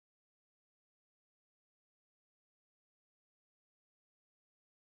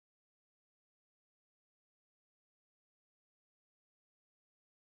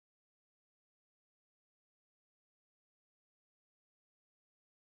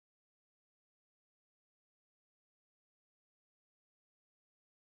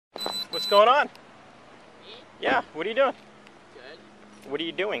What's going on? Me? Yeah, what are you doing? Good. What are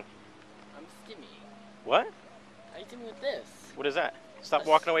you doing? I'm skimming. What? How are you doing with this? What is that? Stop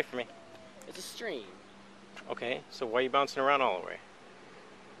walking away from me. It's a stream. Okay, so why are you bouncing around all the way?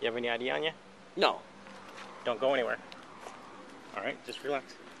 You have any ID on you? No. Don't go anywhere. Alright, just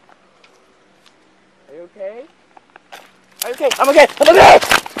relax. Are you okay? Are you okay? I'm okay! I'm okay!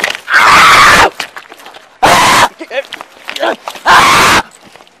 Ah! Ah!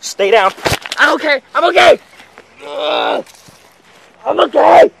 Stay down. I'm okay! I'm okay! I'm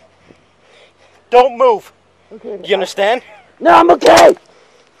okay! Don't move. Okay. Do you understand? No, I'm okay!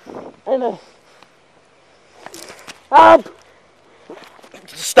 Help!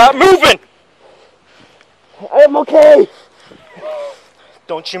 Stop moving! I am okay!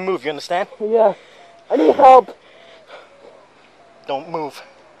 Don't you move, you understand? Yeah. I need help! Don't move.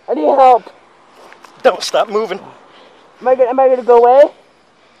 I need help! Don't stop moving. Am I gonna go away?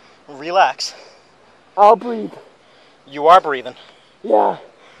 Relax. I'll breathe. You are breathing. Yeah.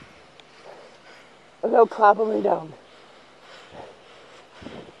 Okay, I'll clap and lay down.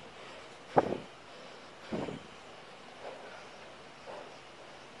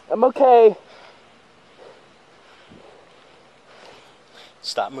 I'm okay.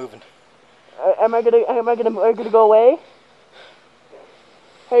 Stop moving. Am I gonna go away?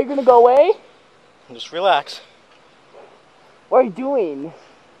 Are you gonna go away? Just relax. What are you doing?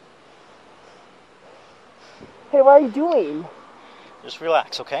 Hey, what are you doing? Just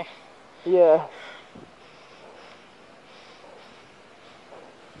relax, okay? Yeah.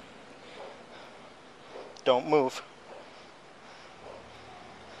 Don't move.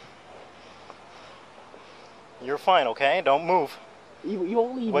 You're fine, okay? Don't move. You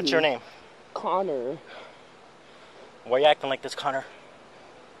won't leave me. What's your name? Connor. Why are you acting like this, Connor?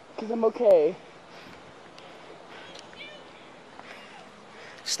 Because I'm okay.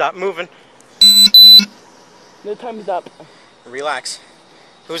 Stop moving. No, time is up. Relax.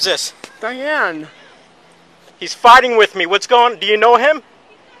 Who's this? Diane. He's fighting with me. What's going on? Do you know him?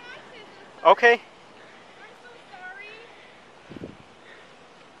 Okay.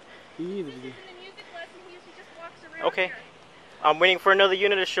 Easy. Okay. I'm waiting for another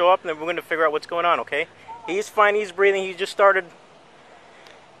unit to show up, and then we're going to figure out what's going on, okay? He's fine. He's breathing. He just started.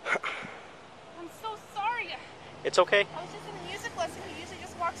 I'm so sorry. It's okay. I was just in a music lesson. He usually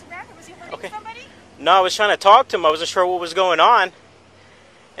just walks around. Was he hurting somebody? No, I was trying to talk to him. I wasn't sure what was going on.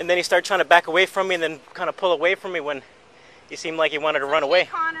 And then he started trying to back away from me and then kind of pull away from me when he seemed like he wanted to run away.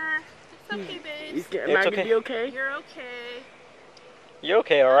 Connor. It's okay, babe. Am I gonna be okay? You're okay. You're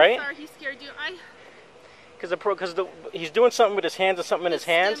okay, all right? I'm sorry he scared you. Because he's doing something with his hands or something in his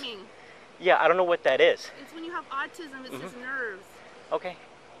hands. Stimming. Yeah, I don't know what that is. It's when you have autism. It's his nerves. Okay.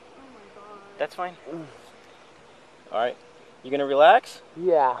 Oh my God. That's fine. All right. You gonna relax?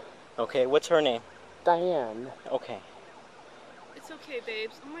 Yeah. Okay. What's her name? Diane. Okay. It's okay,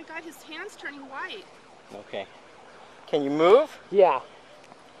 babes. Oh my God, his hand's turning white. Okay. Can you move? Yeah.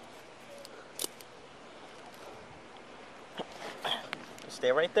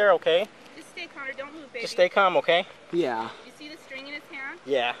 Stay right there, okay? Just stay, Connor. Don't move, baby. Just stay calm, okay? Yeah. You see the string in his hand?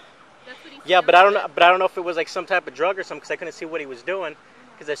 Yeah. That's what he's Yeah, but I don't know. But I don't know if it was like some type of drug or something because I couldn't see what he was doing.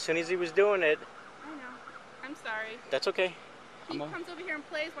 Because as soon as he was doing it, I know. I'm sorry. that's okay. He comes over here and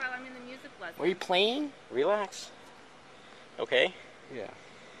plays while I'm in the music lesson. Were you playing? Relax. Okay. Yeah.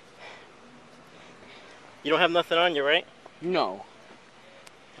 You don't have nothing on you, right? No.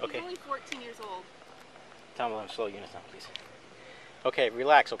 Okay. He's only 14 years old. Tell me slow units down, please. Okay,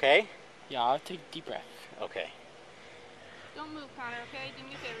 relax, okay? Yeah, I'll take a deep breath. Okay. Don't move, Connor, okay? Do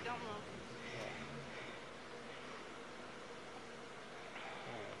me a favor, don't move.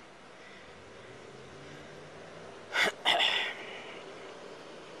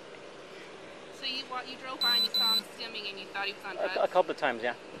 So you drove by and you saw him stimming and you thought he was on drugs? A couple of times,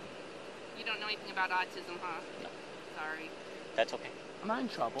 yeah. You don't know anything about autism, huh? No. Sorry. That's okay. I'm not in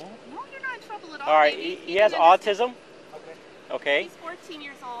trouble. No, you're not in trouble at all. All right, baby. he has autism. Okay. Okay. He's 14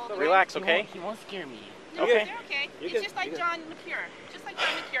 years old. Relax, okay? He won't scare me. No, Okay. they're okay. He's just like John McCure. Just like John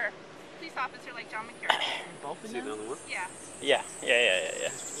McCure. Police officer like John McCure. Both of them? Yeah. Yeah.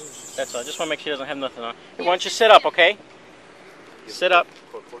 That's all. I just want to make sure he doesn't have nothing on. Hey, why don't you sit up, okay? Sit up.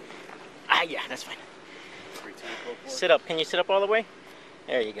 Ah, yeah, that's fine. Sit up. Can you sit up all the way?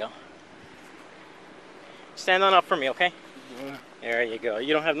 There you go. Stand on up for me, okay? There you go.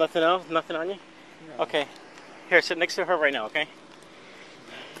 You don't have nothing else? Nothing on you? No. Okay. Here, sit next to her right now, okay?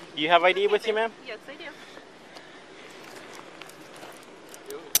 Do you have ID with you, ma'am? Yes, I do.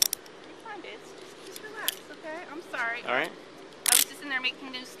 You're fine, babes. Just relax, okay? I'm sorry. All right. I was just in there making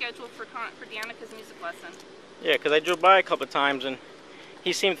a new schedule for Deanna's music lesson. Yeah, because I drove by a couple of times and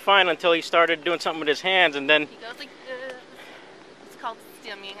he seemed fine until he started doing something with his hands, and then He goes like this. It's called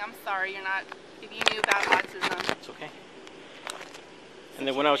stimming. I'm sorry, you're not. If you knew about autism. it's okay. And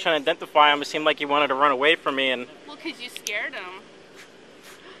then when I was trying to identify him, it seemed like he wanted to run away from me. And Well, because you scared him.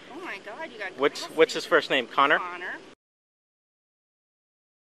 Oh my God, you got. what's his first name? Connor? Connor.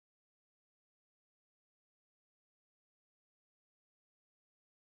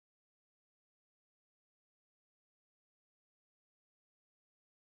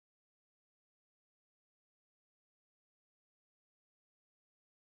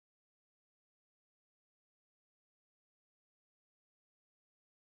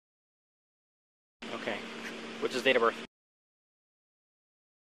 Okay. What's his date of birth?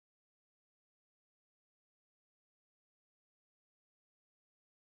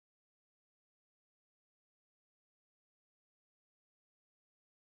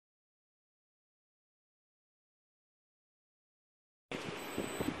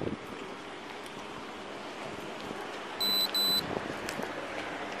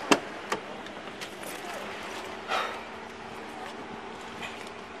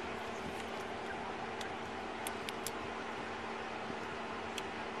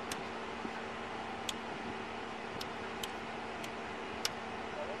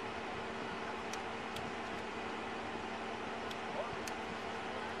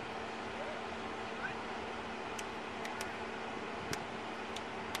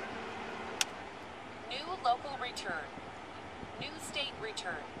 Local return. New state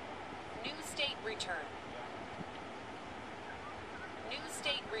return. New state return. New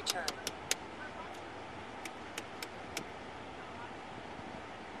state return.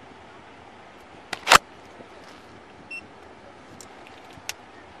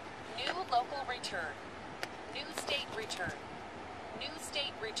 New local return. New state return. New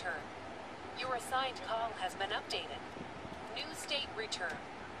state return. Your assigned call has been updated. New state return.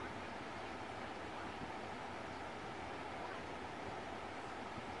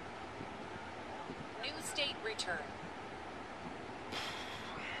 New state return.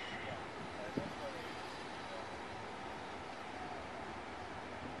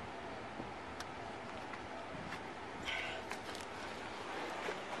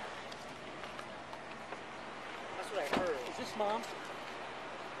 That's what I heard. Is this Mom?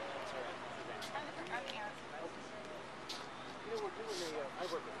 You know, we're doing I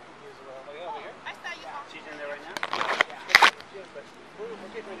work with years ago. Oh, yeah, over here? I saw you. She's in there right now?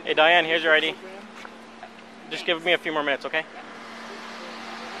 Yeah. Hey, Diane, here's your ID. Just give me a few more minutes, okay?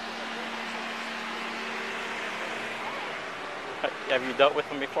 Have you dealt with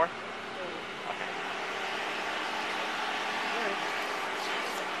him before? Okay.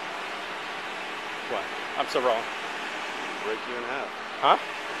 What? I'm so wrong. Break you in half. Huh?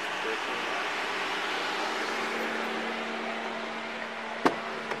 Break you in half.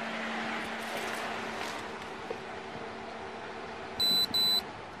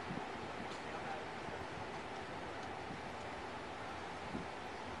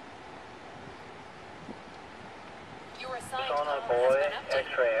 Your assigned Persona call has boy, been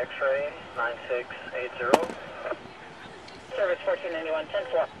updated. X-ray, 9680. Service 1491,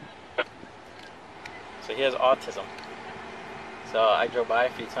 10-4. So he has autism. So I drove by a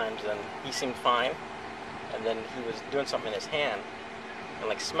few times and he seemed fine. And then he was doing something in his hand and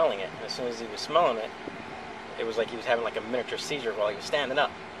like smelling it. And as soon as he was smelling it, it was like he was having like a miniature seizure while he was standing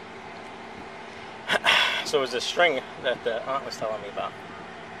up. So it was a string that the aunt was telling me about.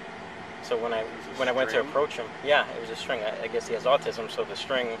 So when I went to approach him, yeah, it was a string. I guess he has autism, so the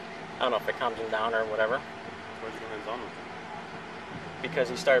string, I don't know if it calms him down or whatever. Where'd you go hands on with him? Because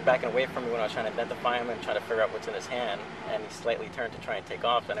he started backing away from me when I was trying to identify him and try to figure out what's in his hand, and he slightly turned to try and take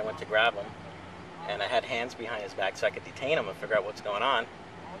off, and I went to grab him, and I had hands behind his back so I could detain him and figure out what's going on.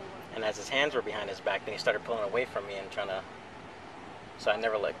 And as his hands were behind his back, then he started pulling away from me and trying to, so I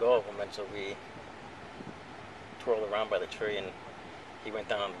never let go of him until we twirled around by the tree and he went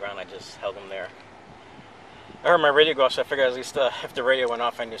down on the ground. I just held him there. I heard my radio go off, so I figured at least if the radio went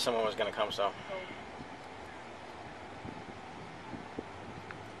off, I knew someone was going to come, so.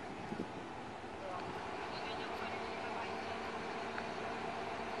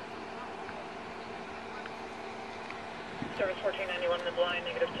 Service 1491 in the blind,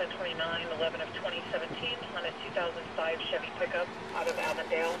 negative 1029, 11 of 2017, on a 2005 Chevy pickup out of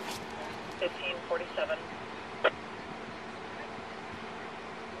Avondale, 1547.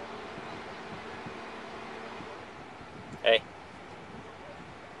 Hey.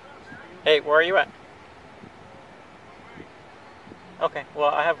 Hey, where are you at? Okay, well,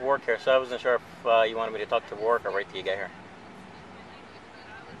 I have work here, so I wasn't sure if you wanted me to talk to work or wait till you get here.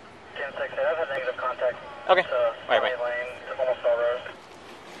 10-6, I have a negative contact. Okay. It's, All right, bye. Lane, almost all road.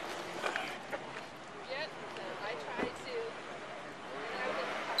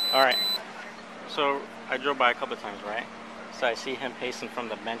 drove by a couple of times, right? So I see him pacing from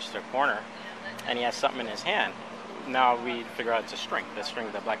the bench to the corner, and he has something in his hand. Now we figure out it's a string,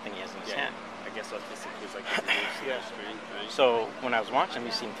 the black thing he has in his hand. I guess Autistic was like the string, right? So when I was watching him,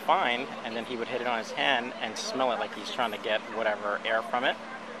 he seemed fine, and then he would hit it on his hand and smell it like he's trying to get whatever air from it.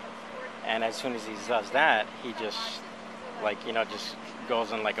 And as soon as he does that, he just, like, you know, just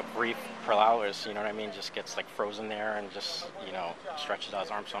goes in like a brief paralysis, you know what I mean? Just gets like frozen there and just, you know, stretches out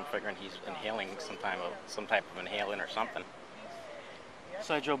his arms. So I'm figuring he's inhaling some type of inhalant or something.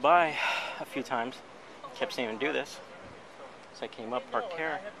 So I drove by a few times, kept seeing him do this. So I came up, parked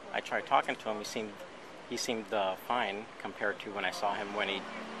here. I tried talking to him. He seemed fine compared to when I saw him when he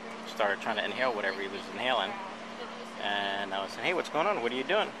started trying to inhale whatever he was inhaling. And I was saying, hey, what's going on? What are you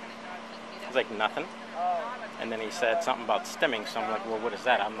doing? He's like, nothing. And then he said something about stimming. So I'm like, well, what is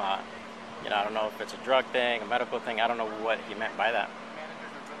that? I'm not, you know, I don't know if it's a drug thing, a medical thing. I don't know what he meant by that.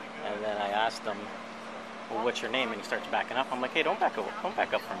 And then I asked him, well, what's your name? And he starts backing up. I'm like, hey, don't back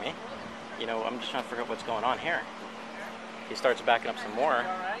up from me. You know, I'm just trying to figure out what's going on here. He starts backing up some more.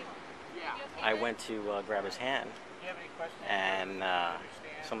 I went to grab his hand, and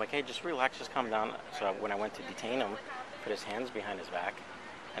so I'm like, hey, just relax, just calm down. So when I went to detain him, put his hands behind his back,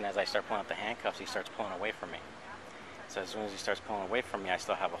 and as I start pulling out the handcuffs, he starts pulling away from me. So as soon as he starts pulling away from me, I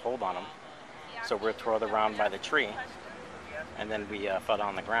still have a hold on him. So we're twirled around by the tree, and then we fell down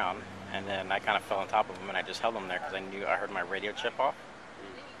on the ground, and then I kind of fell on top of him, and I just held him there because I heard my radio chip off.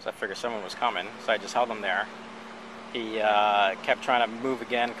 So I figured someone was coming, so I just held him there. He kept trying to move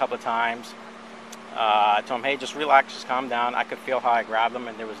again a couple of times. I told him, hey, just relax, just calm down. I could feel how I grabbed him,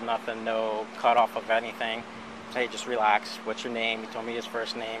 and there was nothing, no cut off of anything. So, hey, just relax. What's your name? He told me his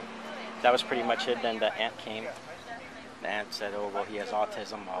first name. That was pretty much it. Then the aunt came. The aunt said, oh, well, he has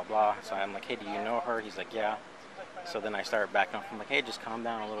autism, blah, blah. So I'm like, hey, do you know her? He's like, yeah. So then I started backing off. I'm like, hey, just calm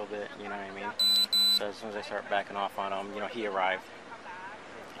down a little bit, you know what I mean? So as soon as I started backing off on him, you know, he arrived.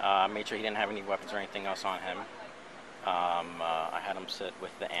 Made sure he didn't have any weapons or anything else on him. I had him sit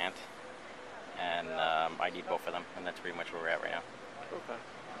with the aunt, and ID'd both of them, and that's pretty much where we're at right now. Okay.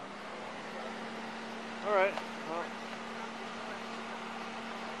 All right. Well.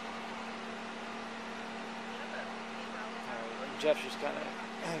 Jeff's just kind of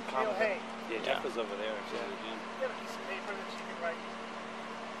commenting. Hey. Yeah, Jeff was over there. So yeah. You have a piece of paper that you can write.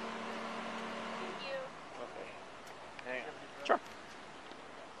 Thank you. Okay. Hang on. Sure.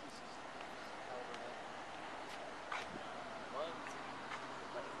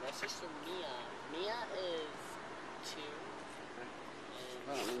 My sister Mia is 2.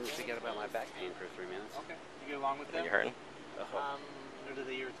 Well, I mean, forget about my back pain for 3 minutes. Okay. You get along with Are them? you hurting? Or do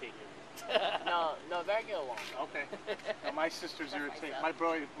they irritate you? No, very get along. Okay. Well, my sisters irritate. My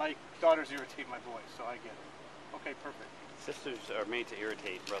daughters irritate my boys, so I get it. Okay, perfect. Sisters are made to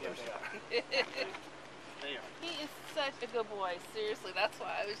irritate brothers. They are. He is such a good boy. Seriously, that's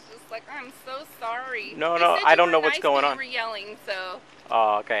why I was just like, I'm so sorry. No, They no, said I you don't were know what's nice, going but on. You were yelling, so.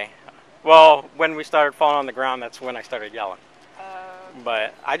 Oh, okay. Well, when we started falling on the ground, that's when I started yelling.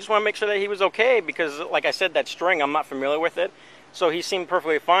 But I just want to make sure that he was okay because, like I said, that string, I'm not familiar with it. So he seemed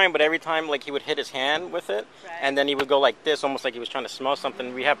perfectly fine, but every time, like, he would hit his hand with it, Right. and then he would go like this, almost like he was trying to smell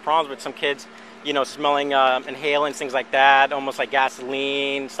something. We have problems with some kids, you know, smelling inhalants, things like that, almost like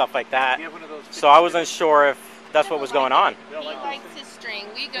gasoline, stuff like that. You have one of those So I wasn't sure if that's what was going on. He likes his string.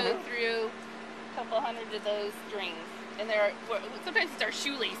 We go through a couple hundred of those strings, and sometimes it's our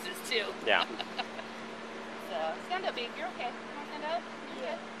shoelaces too. Yeah. So stand up, babe. You're okay. You want to stand up? You're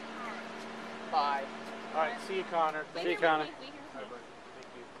good. Bye. All right, see you, Connor. We See you, hear Connor. you. We hear All right, you. buddy. Thank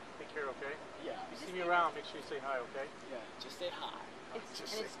you. Take care, okay? Yeah. You see me around, make sure you say hi, okay? Yeah. Just say hi.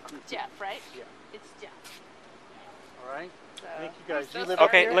 It's Jeff, right? Yeah. It's Jeff. All right. So, Thank you, guys. I'm so You live sorry.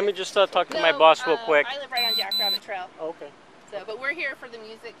 Okay, let me just talk to my No, boss real quick. I live right on Jackrabbit Trail. Oh, okay. So, but we're here for the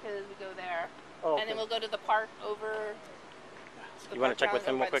music because we go there, Oh, and then we'll go to the park over. You want to check with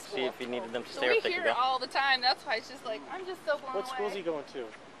him real quick, see if he needed them to stay or if we they could hear go? all the time. That's why it's just like I'm just so blown What school is away. he going to?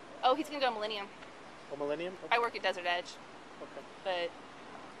 Oh, he's gonna go to Millennium. Oh, Millennium? I work at Desert Edge, Okay. but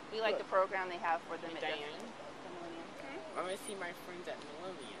we like the program they have for them at Diane? the Millennium. I'm gonna see my friends at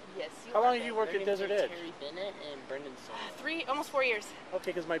Millennium. Yes, you How are long have there. you worked at Their names Desert are Edge? Terry Bennett and Brendan Sullivan. Almost 4 years.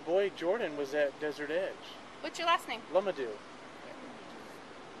 Okay, because my boy Jordan was at Desert Edge. What's your last name? Lumadou.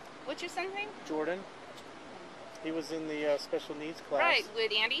 What's your son's name? Jordan. He was in the special needs class. Right,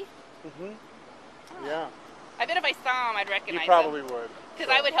 with Andy. Mm-hmm. Yeah. I bet if I saw him, I'd You recognize him. probably would.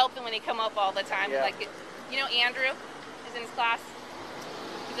 Because I would help him when he come up all the time. Yeah. Like, you know, Andrew is in his class.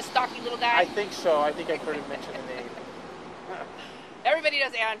 He's a stocky little guy. I think so. I think I've heard him mention the name. Everybody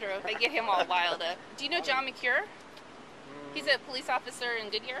knows Andrew. They get him all wild up. Do you know John McCure? He's a police officer in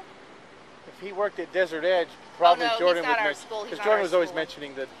Goodyear. If he worked at Desert Edge, probably no, Jordan he's not would our school. He's because not Jordan our was always school.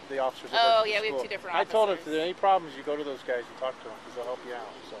 mentioning the officers. That Oh, worked at yeah, the we have school. two different I told him if officers. there are any problems, you go to those guys and talk to them because they'll help you out.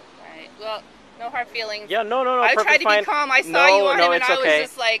 So. Right. Well, no hard feelings. Yeah, no, I tried to be calm. I saw you on him, and I was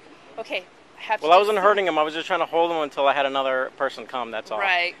just like, okay, I have to. Well, I wasn't hurting him. I was just trying to hold him until I had another person come. That's all.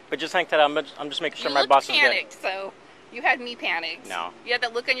 Right. But just hang tight. I'm just making sure You my looked boss is panicked, good. so you had me panicked. No. You had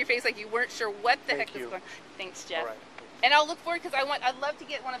that look on your face like you weren't sure what the heck was going on. Thanks, Jeff. All right. And I'll look forward because I'd love to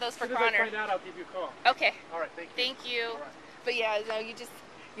get one of those for As soon as I Connor. find out, I'll give you a call. Okay. All right, thank you. Thank you. All right. But yeah, no,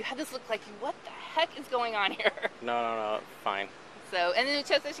 you had this look like, what the heck is going on here? No, fine. So, and then it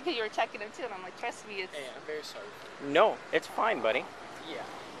just because you were checking him too, and I'm like, trust me, it's. Hey, I'm very sorry. No, it's fine, buddy. Yeah.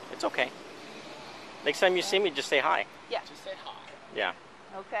 It's okay. Next time you see me, just say hi. Yeah. Just say hi. Yeah.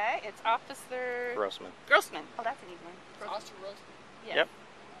 Okay, it's Officer Grossman. Grossman. Oh, that's an easy one. Grossman. Oscar Roast? Yes. Yep.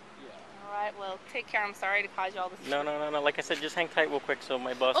 Yeah. All right. Well, take care. I'm sorry to cause you all this. No. Like I said, just hang tight real quick so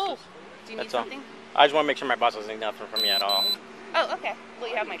my boss. Oh, do you need That's all. something? I just want to make sure my boss doesn't need nothing from me at all. Oh, okay. Well,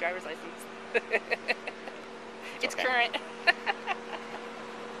 you have my driver's license. It's okay. current.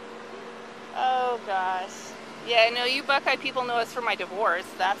 Oh gosh. Yeah, no, you Buckeye people know us for my divorce.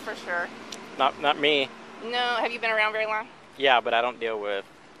 That's for sure. Not me. No, have you been around very long? Yeah, but I don't deal with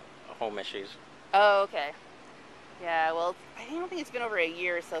home issues. Oh, okay. Yeah, well, I don't think it's been over a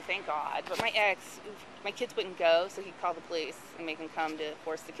year, so thank God. But my ex, my kids wouldn't go, so he'd call the police and make them come to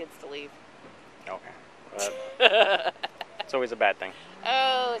force the kids to leave. Okay. But it's always a bad thing.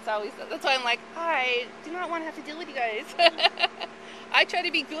 Oh, it's always, that's why I'm like, I do not want to have to deal with you guys. I try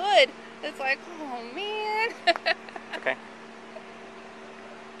to be good. It's like, oh man. Okay.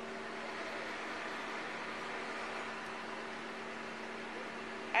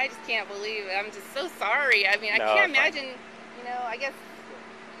 I just can't believe it. I'm just so sorry. I mean, I No, can't it's fine. imagine, you know, I guess,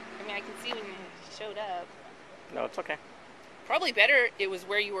 I mean, I can see when you showed up. No, it's okay. Probably better it was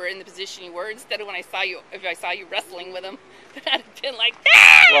where you were in the position you were instead of when I saw you, if I saw you wrestling with him, then I'd have been like,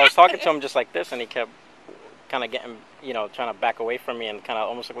 ah! Well, I was talking to him just like this, and he kept kind of getting, trying to back away from me and kind of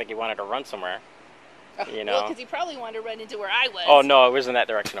almost looked like he wanted to run somewhere. You know? Well, because he probably wanted to run into where I was. Oh, no, it was in that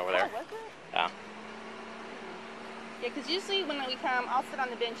direction over there. Oh, was it? Yeah. Yeah, because usually when we come, I'll sit on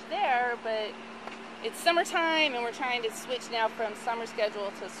the bench there, but it's summertime and we're trying to switch now from summer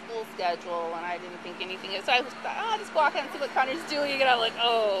schedule to school schedule, and I didn't think anything. So I was thought, I'll just walk out and see what Connor's doing, and I'm like,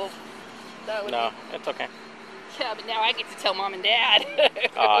 oh, that would No, be... it's okay. Yeah, but now I get to tell Mom and Dad.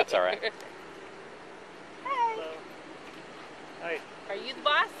 Oh, it's all right. Hi. Hi. Are you the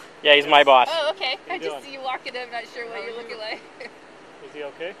boss? Yeah, he's my boss. Oh, okay. How I you just doing? see you walking up, not sure what you're looking like. Is he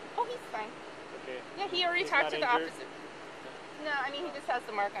okay? Oh, he's fine. Okay. Yeah, he already He's talked not to the injured? officer. No, I mean, he just has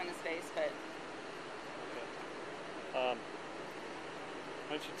the mark on his face, but... Why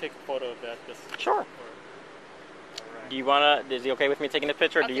don't you take a photo of that? Just Sure. Alright. Do you want to, is he okay with me taking the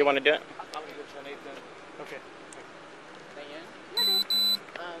picture, or do you Okay. want to do it? I'm gonna go to Nathan. Okay. Diane?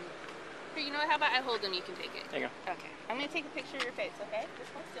 Here, you know what? How about I hold him, you can take it. There you go. Okay. I'm going to take a picture of your face, okay?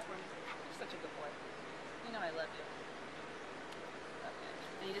 Just one step. You're such a good boy. You know I love you.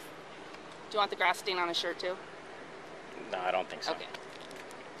 Okay. And you just... Do you want the grass stain on his shirt, too? No, I don't think so. Okay.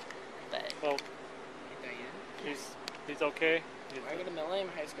 But... Well, Hey, Diane? he's okay. I go to Millennium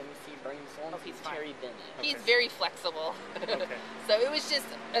High School and see Bernie Solon. Oh, he's fine. Terry Bennett. He's very flexible. Okay. So it was just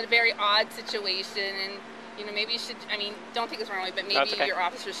a very odd situation, and you know, maybe you should, I mean, don't take this wrong way, but maybe That's okay. your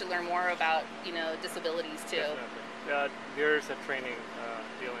officers should learn more about, you know, disabilities too. Definitely. There's a training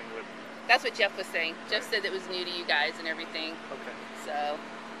dealing with. That's what Jeff was saying. Jeff said it was new to you guys and everything. Okay. So.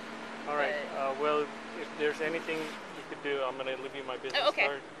 All right. Well, if there's anything you could do, I'm gonna leave you my business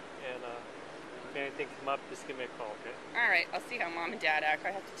card, and if anything come up, just give me a call, okay? All right. I'll see how Mom and Dad act.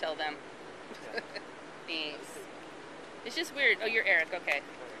 I have to tell them. Yeah. Thanks. It's just weird. Oh, you're Eric. Okay.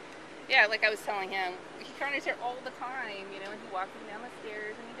 Yeah, like I was telling him, he Connor's here all the time, you know, and he walks him down the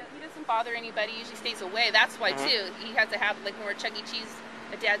stairs, and he doesn't bother anybody, he usually stays away. That's why, too, he has to have, like, when we're at Chuck E. Cheese,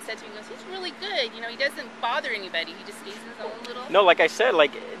 my dad said to me, he goes, he's really good, you know, he doesn't bother anybody, he just stays in his own little... No, like I said,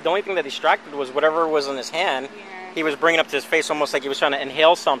 like, the only thing that distracted was whatever was in his hand. Yeah. He was bringing up to his face almost like he was trying to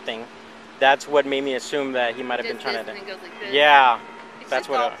inhale something. That's what made me assume that he might have been trying to... And then goes like this. Yeah, It's that's just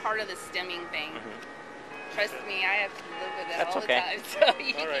what... all part of the stemming thing. Trust me, I have to live with it That's all okay. the time, so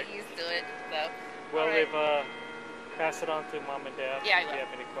you All right. get used to it. So. Well, All right. we've passed it on to Mom and Dad. Yeah, I If will. you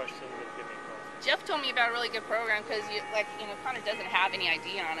have any questions, then give me a call. Jeff told me about a really good program because, you know, Connor doesn't have any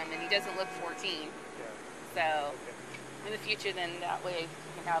ID on him and he doesn't look 14. Yeah. So Okay. in the future, then that way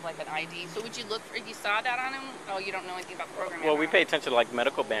you can have like an ID. So would you look for? You saw that on him? Oh, you don't know anything about the program. Well, we pay. pay attention to, like,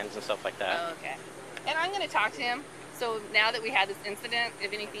 medical bands and stuff like that. Oh, okay. And I'm going to talk to him. So now that we had this incident,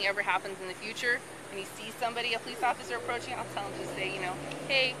 if anything ever happens in the future, and he sees somebody, a police officer approaching, I'll tell him to say, you know,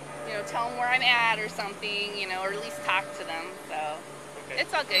 hey, you know, tell them where I'm at or something, you know, or at least talk to them. So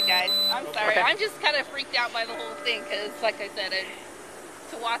it's all good, guys. I'm sorry. I'm just kind of freaked out by the whole thing because, like I said,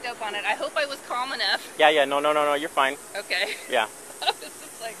 to walk up on it, I hope I was calm enough. Yeah, no, you're fine. Okay. Yeah. It's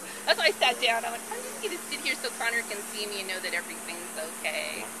just like, that's why I sat down. I went, I'm just going to sit here so Connor can see me and know that everything's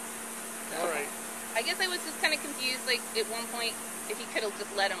okay. So, all right. I guess I was just kind of confused, like, at one point, if he could have just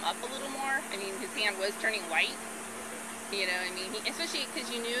let him up a little more. I mean, his hand was turning white. You know, I mean, especially because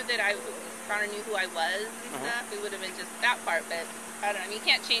you knew that Connor knew who I was and stuff. It would have been just that part, but I don't know. I mean, you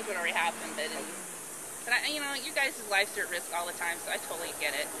can't change what already happened, but you know, you guys' lives are at risk all the time, so I totally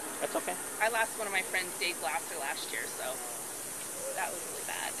get it. That's okay. I lost one of my friends days last year, so that was really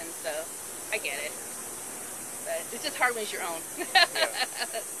bad, and so I get it. But it's just hard when it's your own.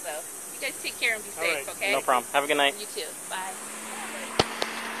 So you guys take care and be safe, okay? No problem. Have a good night. You too. Bye.